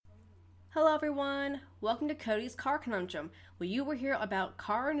Hello, everyone. Welcome to Cody's Car Conundrum, where you will hear about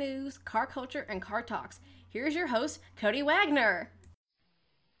car news, car culture, and car talks. Here's your host, Cody Wagner.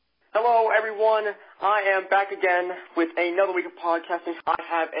 Hello, everyone. I am back again with another week of podcasting. I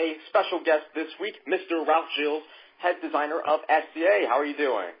have a special guest this week, Mr. Ralph Gilles, head designer of SCA. How are you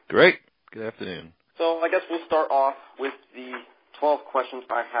doing? Great. Good afternoon. So I guess we'll start off with the 12 questions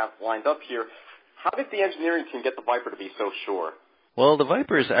I have lined up here. How did the engineering team get the Viper to be so sure? Well, the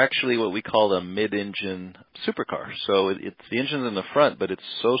Viper is actually what we call a mid-engine supercar. So it's the engine's in the front, but it's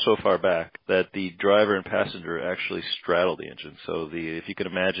so far back that the driver and passenger actually straddle the engine. So if you can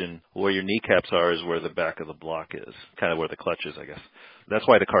imagine where your kneecaps are is where the back of the block is, kind of where the clutch is, I guess. That's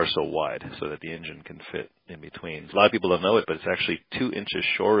why the car is so wide, so that the engine can fit in between. A lot of people don't know it, but it's actually 2 inches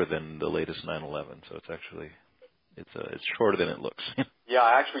shorter than the latest 911. So it's shorter than it looks. Yeah,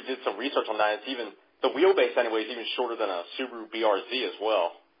 I actually did some research on that. It's even the wheelbase anyway is even shorter than a Subaru BRZ as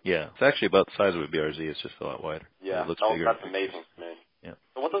well. Yeah, it's actually about the size of a BRZ. It's just a lot wider. Yeah, it looks bigger. That's amazing to me. Yeah.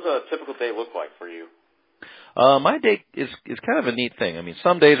 So what does a typical day look like for you? My day is kind of a neat thing. I mean,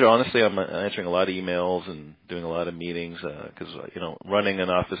 some days are honestly I'm answering a lot of emails and doing a lot of meetings because running an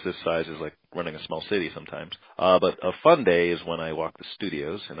office this size is like running a small city sometimes. But a fun day is when I walk the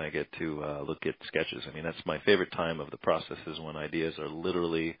studios and I get to look at sketches. I mean, that's my favorite time of the process is when ideas are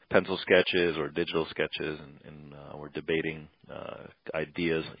literally pencil sketches or digital sketches, and we're debating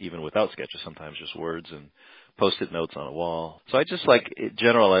ideas even without sketches. Sometimes just words and Post-it notes on a wall. So I just in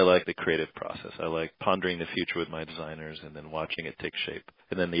general, I like the creative process. I like pondering the future with my designers and then watching it take shape.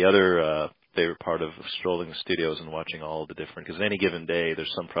 And then the other favorite part of strolling the studios and watching all the different, because any given day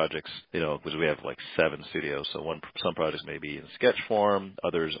there's some projects, because we have like 7 studios. So some projects may be in sketch form,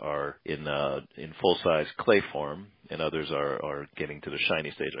 others are in full-size clay form, and others are getting to the shiny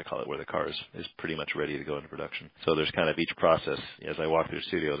stage, I call it, where the car is pretty much ready to go into production. So there's kind of each process. As I walk through the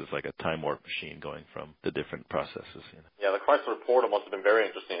studios, it's like a time warp machine going from the different processes. Yeah, the Chrysler Portal must have been very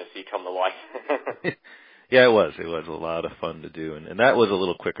interesting to see come to life. Yeah, it was. It was a lot of fun to do, and that was a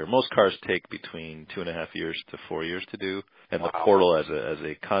little quicker. Most cars take between 2.5 years to 4 years to do, and Wow. The Portal as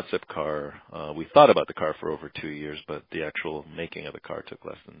a concept car, we thought about the car for over 2 years, but the actual making of the car took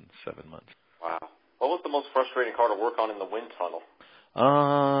less than 7 months. Wow. What was the most frustrating car to work on in the wind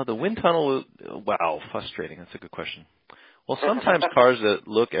tunnel? The wind tunnel, wow, frustrating. That's a good question. Well, sometimes cars that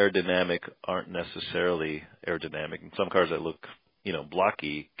look aerodynamic aren't necessarily aerodynamic, and some cars that look,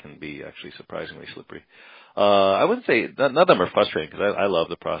 blocky can be actually surprisingly slippery. I wouldn't say none of them are frustrating because I love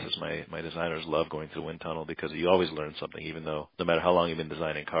the process. My designers love going through the wind tunnel because you always learn something, even though no matter how long you've been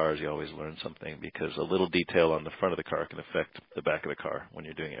designing cars, you always learn something because a little detail on the front of the car can affect the back of the car when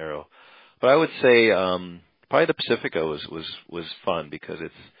you're doing aero. But I would say probably the Pacifica was fun because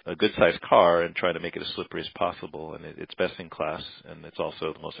it's a good-sized car and trying to make it as slippery as possible, and it's best in class, and it's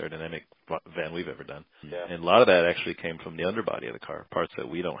also the most aerodynamic van we've ever done. Yeah. And a lot of that actually came from the underbody of the car, parts that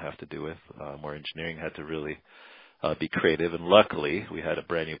we don't have to do with, where engineering had to really be creative. And luckily, we had a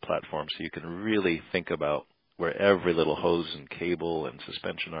brand-new platform, so you can really think about where every little hose and cable and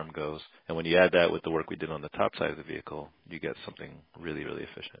suspension arm goes. And when you add that with the work we did on the top side of the vehicle, you get something really, really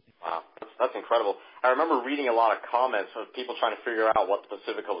efficient. Wow, that's incredible. I remember reading a lot of comments of people trying to figure out what the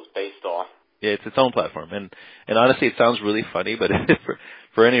Pacifica was based on. Yeah, it's its own platform. And honestly, it sounds really funny, but if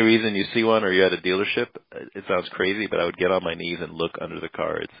for any reason you see one or you're at a dealership, it sounds crazy, but I would get on my knees and look under the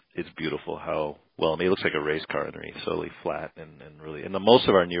car. It's beautiful how, well, it looks like a race car underneath, solely flat and really, and most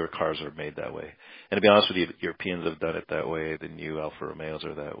of our newer cars are made that way. And to be honest with you, Europeans have done it that way. The new Alfa Romeos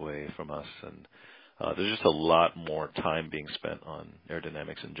are that way from us. And there's just a lot more time being spent on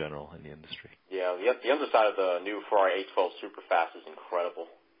aerodynamics in general in the industry. Yeah, the underside of the new Ferrari 812 Superfast is incredible.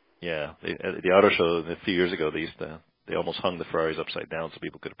 Yeah, at the auto show a few years ago, they almost hung the Ferraris upside down so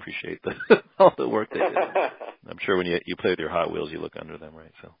people could appreciate all the work they did. I'm sure when you play with your Hot Wheels, you look under them,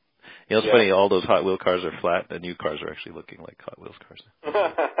 right? So, it's funny. All those Hot Wheel cars are flat. The new cars are actually looking like Hot Wheels cars.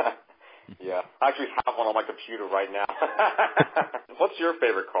 Yeah, I actually have one on my computer right now. What's your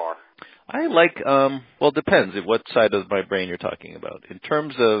favorite car? I like, well, it depends what side of my brain you're talking about. In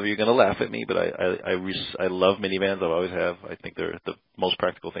terms of, you're going to laugh at me, but I love minivans. I always have. I think they're the most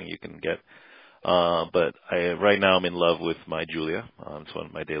practical thing you can get. But right now I'm in love with my Giulia. It's one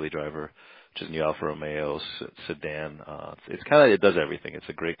of my daily driver, which is a new Alfa Romeo sedan. It does everything. It's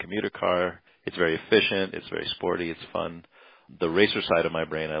a great commuter car. It's very efficient. It's very sporty. It's fun. The racer side of my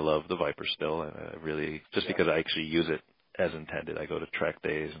brain, I love the Viper still. I really, just because I actually use it as intended. I go to track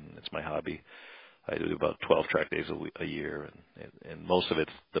days, and it's my hobby. I do about 12 track days a year, and most of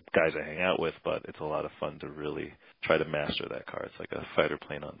it's the guys I hang out with, but it's a lot of fun to really try to master that car. It's like a fighter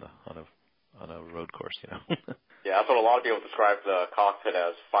plane on a road course, you know. Yeah, that's what a lot of people describe the cockpit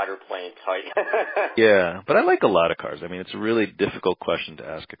as, fighter plane tight. Yeah, but I like a lot of cars. I mean, it's a really difficult question to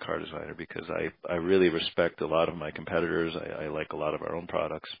ask a car designer because I really respect a lot of my competitors. I like a lot of our own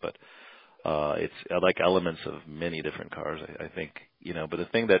products, but I like elements of many different cars. I think, you know, but the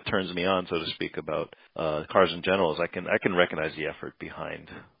thing that turns me on, so to speak, about cars in general is I can recognize the effort behind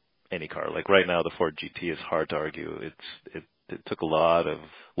any car. Like right now, the Ford GT is hard to argue. It took a lot of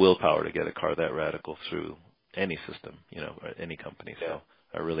willpower to get a car that radical through any system, you know, any company. Yeah. So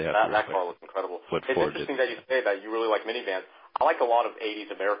I really have that car looks incredible. What it's Ford interesting did. that you say that you really like minivans. I like a lot of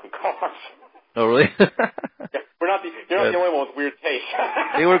 80s American cars. Oh, really? Yeah, you're not the only one with weird taste.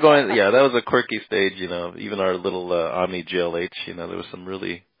 They were going, yeah, that was a quirky stage, you know. Even our little Omni GLH, you know, there was some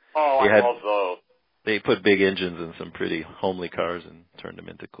really. Oh, I love those. They put big engines in some pretty homely cars and turned them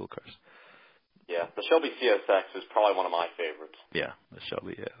into cool cars. Yeah, the Shelby CSX is probably one of my favorites. Yeah, the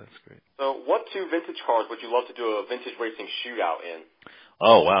Shelby, yeah, that's great. So what two vintage cars would you love to do a vintage racing shootout in?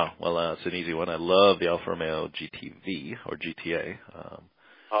 Oh, wow. Well, it's an easy one. I love the Alfa Romeo GTV, or GTA.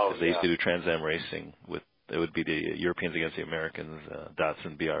 They used to do Trans Am racing with, it would be the Europeans against the Americans,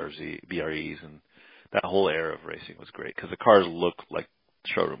 Datsun BREs, and that whole era of racing was great because the cars looked like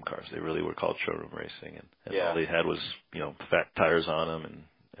showroom cars. They really were called showroom racing, and all they had was, you know, fat tires on them, and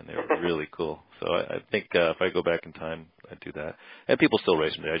they were really cool. So I think if I go back in time, I'd do that. And people still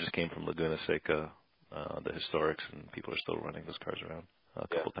race them. I just came from Laguna Seca, the historics, and people are still running those cars around a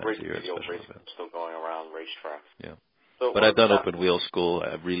couple times a year. Still going around racetracks. Yeah. So but I've done open wheel school.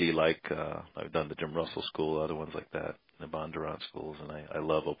 I really like, I've done the Jim Russell school, other ones like that, the Bondurant schools, and I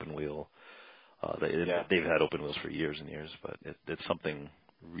love open wheel. They've had open wheels for years and years, but it's something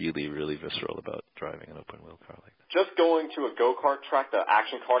really, really visceral about driving an open wheel car like that. Just going to a go-kart track, the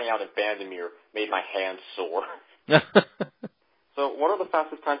action karting out in Bandimere, made my hands sore. So what are the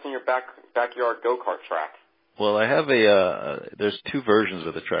fastest times in your backyard go-kart track? Well, I have there's two versions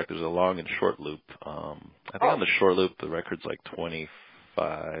of the track. There's a long and short loop. I think on the short loop, the record's like 25,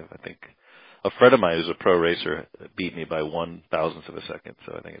 I think. A friend of mine who's a pro racer beat me by 1,000th of a second,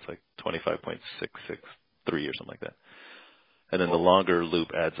 so I think it's like 25.663 or something like that. And then the longer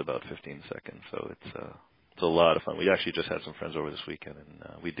loop adds about 15 seconds, so it's a lot of fun. We actually just had some friends over this weekend,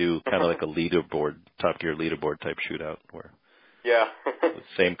 and we do kind of like a leaderboard, Top Gear leaderboard type shootout where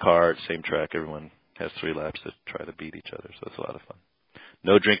same car, same track, everyone has 3 laps to try to beat each other, so it's a lot of fun.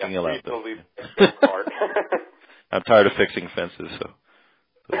 No drinking allowed, though. I'm tired of fixing fences, so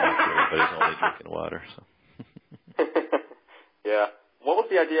everybody's only drinking water. So. Yeah. What was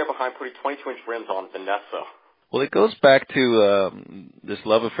the idea behind putting 22-inch rims on Vanessa? Well, it goes back to this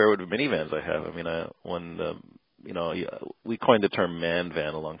love affair with minivans I have. I mean, we coined the term man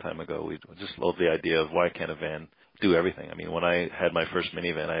van a long time ago. We just love the idea of why can't a van do everything. I mean, when I had my first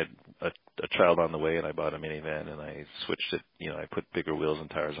minivan, I had a child on the way, and I bought a minivan, and I switched it. You know, I put bigger wheels and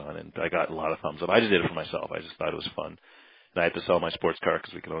tires on, and I got a lot of thumbs up. I just did it for myself. I just thought it was fun. And I had to sell my sports car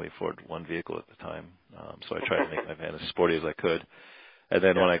because we could only afford one vehicle at the time. So I tried to make my van as sporty as I could. And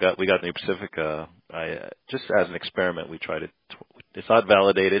then when we got the New Pacifica, I just as an experiment, we tried it. It's not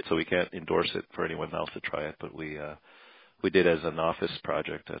validated, so we can't endorse it for anyone else to try it. But we did as an office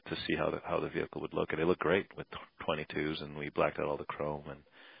project to see how the vehicle would look, and it looked great with 22s, and we blacked out all the chrome, and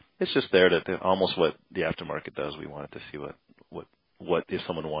it's just there to almost what the aftermarket does. We wanted to see what if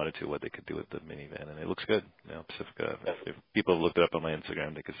someone wanted to, what they could do with the minivan, and it looks good. You know, Pacifica. If people have looked it up on my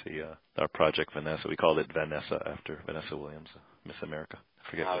Instagram, they could see our project Vanessa. We called it Vanessa after Vanessa Williams, Miss America. I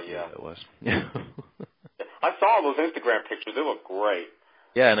forget what year that was. I saw those Instagram pictures. They look great.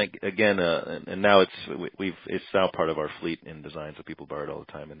 Yeah, and again, and now it's now part of our fleet in design, so people borrow it all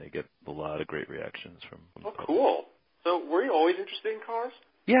the time, and they get a lot of great reactions from. Cool. So, were you always interested in cars?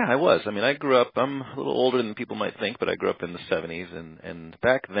 Yeah, I was. I mean, I grew up. I'm a little older than people might think, but I grew up in the 70s, and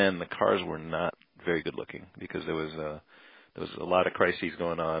back then the cars were not very good looking because there was a lot of crises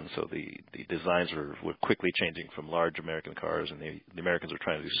going on. So the designs were quickly changing from large American cars, and the Americans were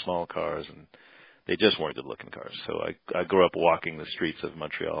trying to do small cars, and they just weren't good looking cars. So I grew up walking the streets of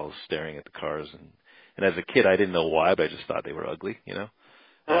Montreal, staring at the cars, and as a kid I didn't know why, but I just thought they were ugly. You know,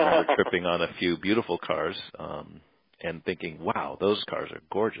 I remember tripping on a few beautiful cars. And thinking, wow, those cars are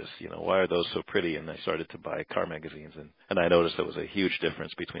gorgeous. You know, why are those so pretty? And I started to buy car magazines, and I noticed there was a huge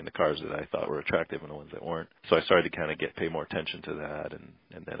difference between the cars that I thought were attractive and the ones that weren't. So I started to kind of pay more attention to that,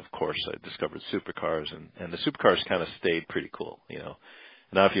 and then of course I discovered supercars, and the supercars kind of stayed pretty cool. You know,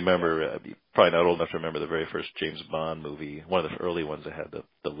 now if you remember, you're probably not old enough to remember the very first James Bond movie, one of the early ones that had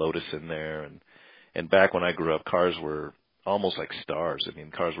the Lotus in there, and back when I grew up, cars were almost like stars. I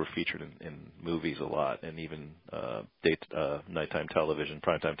mean, cars were featured in movies a lot, and even nighttime television,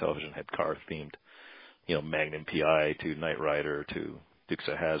 primetime television had car themed. Magnum PI to Knight Rider to Dukes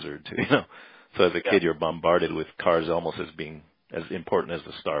of Hazzard to So as a kid, you're bombarded with cars almost as being as important as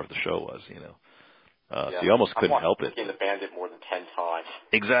the star of the show was. So you almost couldn't help it. Smokey and the Bandit more than 10 times.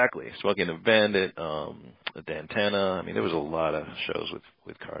 Exactly, Smokey and the Bandit, Dantana. I mean, there was a lot of shows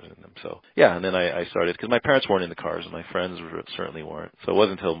with cars in them. So yeah, and then I started because my parents weren't into cars, and my friends certainly weren't. So it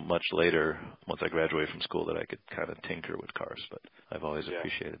wasn't until much later, once I graduated from school, that I could kind of tinker with cars. But I've always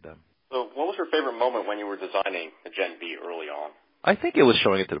appreciated them. So what was your favorite moment when you were designing the Gen V early on? I think it was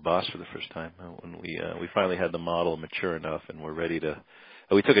showing it to the boss for the first time when we finally had the model mature enough and we're ready to.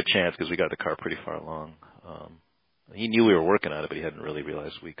 We took a chance because we got the car pretty far along. He knew we were working on it, but he hadn't really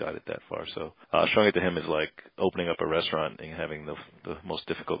realized we got it that far. So showing it to him is like opening up a restaurant and having the most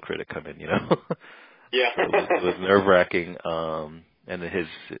difficult critic come in. Yeah. It was nerve-wracking, and his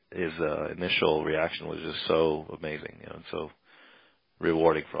initial reaction was just so amazing, and so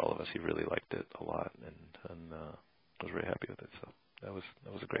rewarding for all of us. He really liked it a lot, and was very happy with it. So that was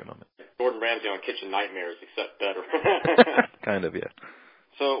a great moment. Gordon Ramsay on Kitchen Nightmares, except better. Kind of, yeah.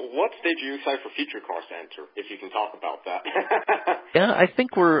 So what stage are you excited for future cars to enter, if you can talk about that? Yeah, I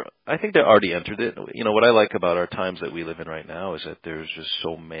think they already entered it. What I like about our times that we live in right now is that there's just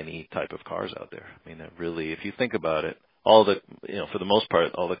so many type of cars out there. I mean, that really, if you think about it, all the, for the most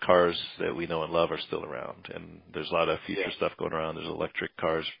part, all the cars that we know and love are still around, and there's a lot of future stuff going around. There's electric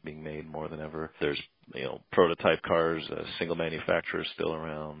cars being made more than ever. There's, prototype cars, single manufacturers still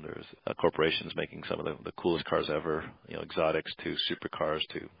around. There's corporations making some of the coolest cars ever, exotics to supercars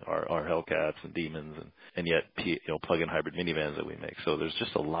to our Hellcats and Demons, and yet, plug-in hybrid minivans that we make. So there's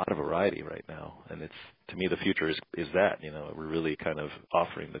just a lot of variety right now, and it's, to me, the future is that, we're really kind of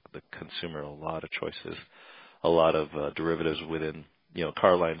offering the consumer a lot of choices. A lot of derivatives within,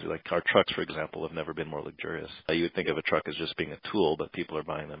 car lines, like our trucks, for example, have never been more luxurious. You would think of a truck as just being a tool, but people are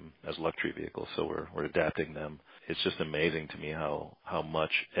buying them as luxury vehicles, so we're adapting them. It's just amazing to me how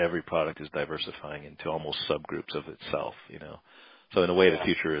much every product is diversifying into almost subgroups of itself, So in a way, the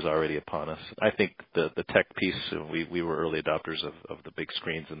future is already upon us. I think the tech piece, we were early adopters of the big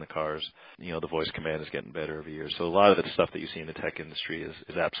screens in the cars. The voice command is getting better every year. So a lot of the stuff that you see in the tech industry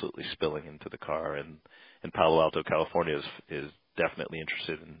is absolutely spilling into the car, and Palo Alto, California is definitely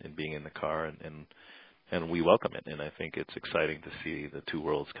interested in being in the car, and we welcome it. And I think it's exciting to see the two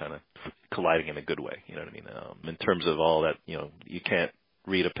worlds kind of colliding in a good way. You know what I mean? In terms of all that, you can't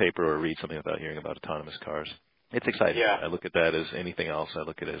read a paper or read something without hearing about autonomous cars. It's exciting. Yeah. I look at that as anything else. I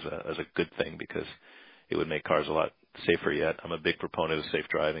look at it as a good thing because it would make cars a lot safer yet. I'm a big proponent of safe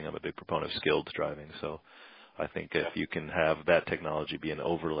driving. I'm a big proponent of skilled driving. So I think if you can have that technology be an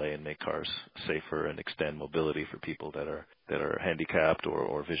overlay and make cars safer and extend mobility for people that are handicapped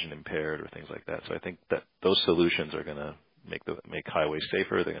or vision impaired or things like that. So I think that those solutions are going to make highways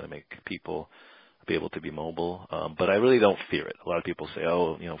safer. They're going to make people be able to be mobile. But I really don't fear it. A lot of people say,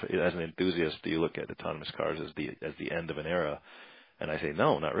 as an enthusiast, do you look at autonomous cars as the end of an era? And I say,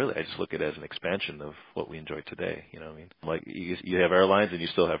 no, not really. I just look at it as an expansion of what we enjoy today. You know what I mean? Like you have airlines and you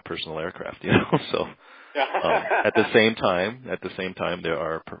still have personal aircraft, So at the same time, there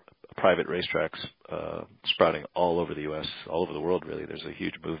are private racetracks sprouting all over the U.S., all over the world, really. There's a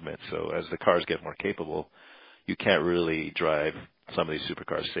huge movement. So as the cars get more capable, you can't really drive some of these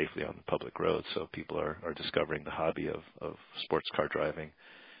supercars safely on the public roads. So people are discovering the hobby of sports car driving,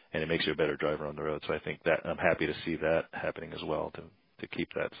 and it makes you a better driver on the road. So I think that I'm happy to see that happening as well, to keep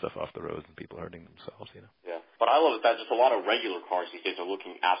that stuff off the roads and people hurting themselves, Yeah. But I love that just a lot of regular cars these days are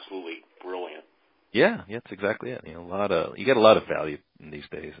looking absolutely brilliant. Yeah, that's exactly it. You get a lot of value in these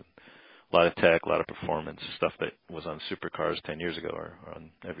days, and a lot of tech, a lot of performance, stuff that was on supercars 10 years ago are on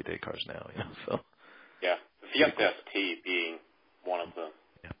everyday cars now, So yeah, the Fiesta ST being one of them.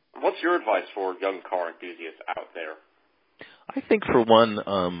 Yeah. What's your advice for young car enthusiasts out there? I think for one,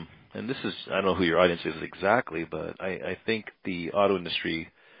 and this is, I don't know who your audience is exactly, but I think the auto industry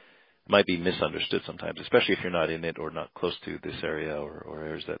might be misunderstood sometimes, especially if you're not in it or not close to this area or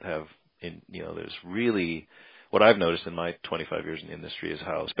areas that have, there's really, what I've noticed in my 25 years in the industry is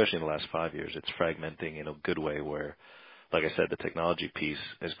how, especially in the last 5 years, it's fragmenting in a good way where, like I said, the technology piece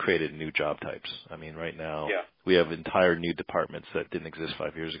has created new job types. I mean, right now, we have entire new departments that didn't exist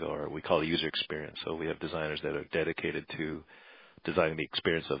 5 years ago, or we call it user experience. So we have designers that are dedicated to designing the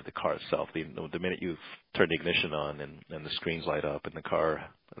experience of the car itself. The minute you turn the ignition on and the screens light up and the car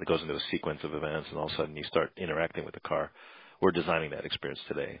goes into a sequence of events and all of a sudden you start interacting with the car, we're designing that experience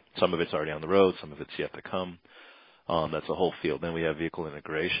today. Some of it's already on the road, some of it's yet to come. That's a whole field. Then we have vehicle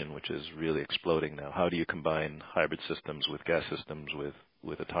integration, which is really exploding now. How do you combine hybrid systems with gas systems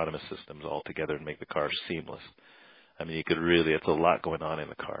with autonomous systems all together and make the car seamless? I mean, it's a lot going on in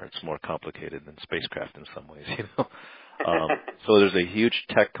the car. It's more complicated than spacecraft in some ways, you know. So there's a huge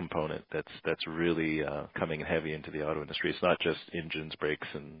tech component that's really coming heavy into the auto industry. It's not just engines, brakes,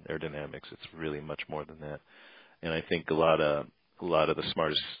 and aerodynamics. It's really much more than that. And I think a lot of the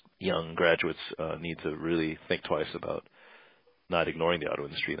smartest young graduates need to really think twice about not ignoring the auto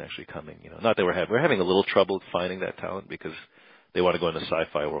industry and actually coming. You know, not that we're having a little trouble finding that talent because they want to go into the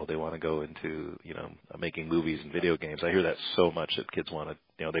sci-fi world. They want to go into, you know, making movies and video games. I hear that so much that kids want to,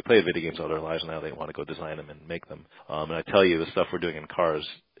 you know, they play video games all their lives and now they want to go design them and make them. And I tell you, the stuff we're doing in cars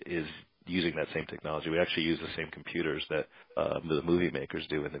is using that same technology. We actually use the same computers that the movie makers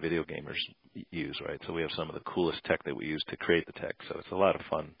do and the video gamers use, right? So we have some of the coolest tech that we use to create the tech. So it's a lot of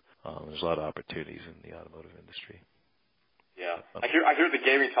fun. There's a lot of opportunities in the automotive industry. Yeah. I hear the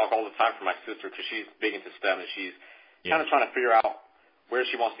gaming talk all the time from my sister because she's big into STEM and she's kind of trying to figure out where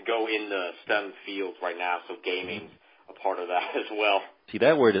she wants to go in the STEM fields right now. So gaming's a part of that as well. See,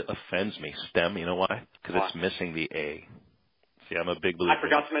 that word offends me, STEM. You know why? Because it's missing the A. See, I'm a big believer. I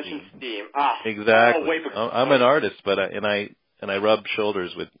forgot to mention STEAM. Exactly. I'm an artist, but I rub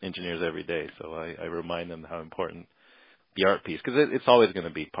shoulders with engineers every day, so I remind them how important the art piece, because it's always going to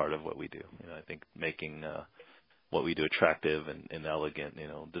be part of what we do. You know, I think making what we do attractive and elegant. You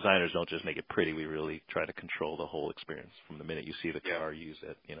know, designers don't just make it pretty. We really try to control the whole experience from the minute you see the car, use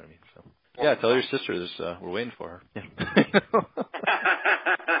it. You know what I mean? So yeah, tell your sisters we're waiting for her. Yeah.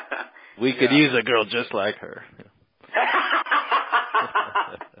 We could use a girl just like her. Yeah.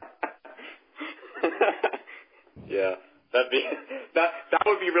 Yeah, that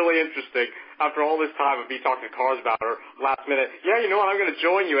would be really interesting. After all this time of me talking to cars about her, last minute, yeah, you know what? I'm going to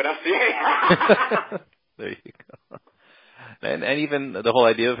join you at FCA. There you go. And even the whole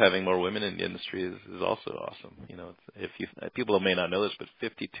idea of having more women in the industry is also awesome. You know, people may not know this, but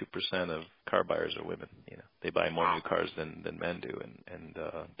 52% of car buyers are women. You know, they buy more new cars than men do, and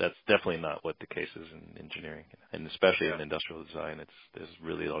that's definitely not what the case is in engineering, and especially in industrial design. There's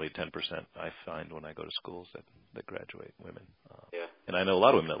really only 10% I find when I go to schools that graduate women. And I know a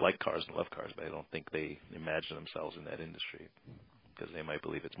lot of women that like cars and love cars, but I don't think they imagine themselves in that industry, because they might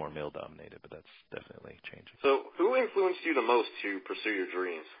believe it's more male-dominated, but that's definitely changing. So who influenced you the most to pursue your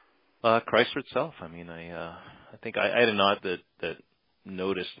dreams? Chrysler itself. I mean, I think I had an aunt that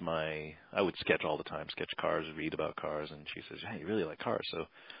noticed I would sketch all the time, sketch cars, read about cars, and she says, hey, you really like cars. So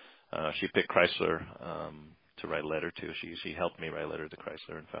she picked Chrysler to write a letter to. She helped me write a letter to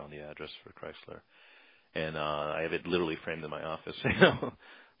Chrysler and found the address for Chrysler. And I have it literally framed in my office, you know,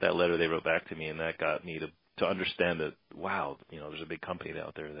 that letter they wrote back to me, and that got me to understand that, wow, you know, there's a big company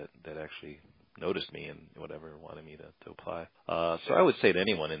out there that actually noticed me and whatever, wanted me to apply. So I would say to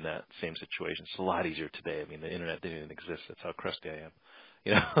anyone in that same situation, it's a lot easier today. I mean, the internet didn't even exist. That's how crusty I am,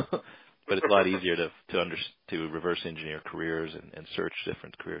 you know. But it's a lot easier to reverse engineer careers and search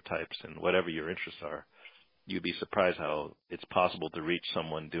different career types and whatever your interests are. You'd be surprised how it's possible to reach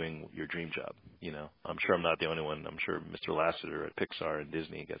someone doing your dream job. You know, I'm sure I'm not the only one. I'm sure Mr. Lasseter at Pixar and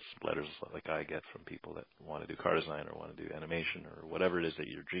Disney gets letters like I get from people that want to do car design or want to do animation or whatever it is that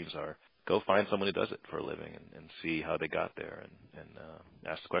your dreams are. Go find someone who does it for a living and see how they got there and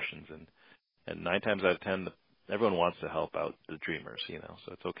ask questions. And 9 times out of 10, everyone wants to help out the dreamers, you know,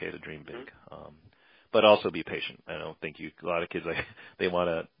 so it's okay to dream big. But also be patient. I don't think a lot of kids, they want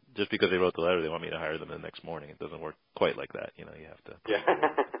to, just because they wrote the letter, they want me to hire them the next morning. It doesn't work quite like that. You know, you have to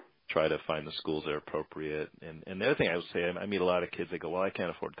try to find the schools that are appropriate. And the other thing I would say, I meet a lot of kids, they go, well, I can't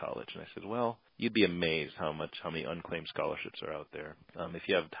afford college. And I said, well, you'd be amazed how many unclaimed scholarships are out there. If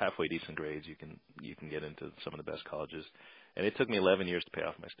you have halfway decent grades, you can get into some of the best colleges. And it took me 11 years to pay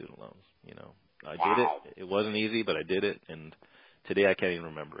off my student loans. You know, I did it. It wasn't easy, but I did it. And today I can't even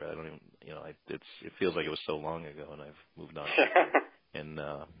remember it. I don't even, you know, it feels like it was so long ago, and I've moved on. And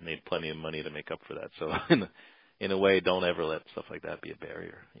made plenty of money to make up for that. So in a way, don't ever let stuff like that be a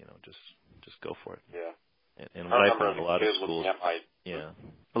barrier. You know, just go for it. Yeah. And what I found, a lot of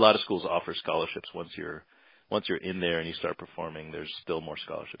schools offer scholarships once you're in there and you start performing. There's still more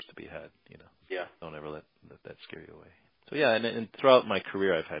scholarships to be had. You know. Yeah. Don't ever let that scare you away. So yeah, and throughout my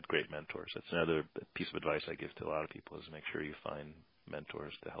career, I've had great mentors. That's another piece of advice I give to a lot of people: is make sure you find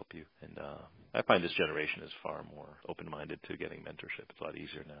mentors to help you. And I find this generation is far more open-minded to getting mentorship. It's a lot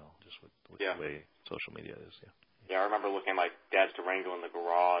easier now, just with the way social media is. Yeah, I remember looking at my dad's Durango in the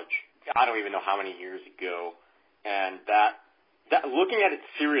garage. I don't even know how many years ago, and that looking at it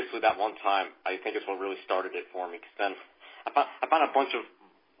seriously that one time, I think is what really started it for me. Because then I found a bunch of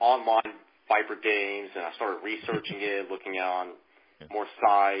online Viper games, and I started researching it, looking on more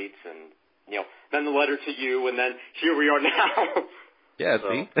sites, and then the letter to you, and then here we are now. Yeah,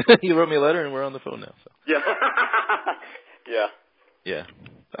 so. See, you wrote me a letter, and we're on the phone now. So. Yeah. Yeah. Yeah.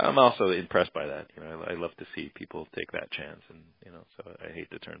 I'm also impressed by that. I love to see people take that chance, and so I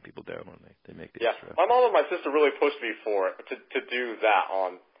hate to turn people down when they make the extra. My mom and my sister really pushed me to do that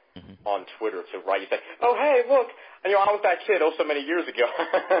on Twitter, to write. You say, oh hey, look, I was that kid so many years ago.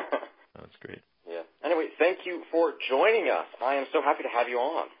 That's great. Yeah. Anyway, thank you for joining us. I am so happy to have you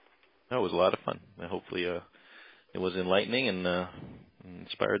on. That was a lot of fun. Hopefully, it was enlightening and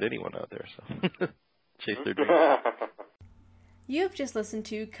inspired anyone out there. So chase their dreams. You have just listened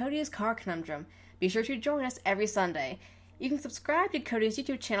to Cody's Car Conundrum. Be sure to join us every Sunday. You can subscribe to Cody's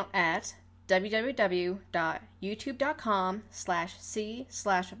YouTube channel at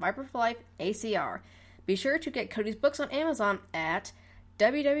www.youtube.com/c/ViperForLifeACR. Be sure to get Cody's books on Amazon at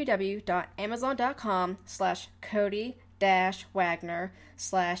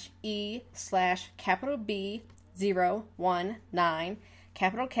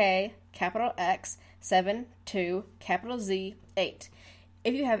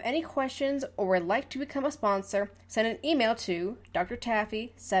If you have any questions or would like to become a sponsor, send an email to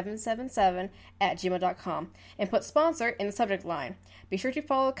drtaffy777@gmail.com and put sponsor in the subject line. Be sure to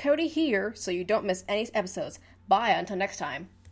follow Cody here so you don't miss any episodes. Bye until next time.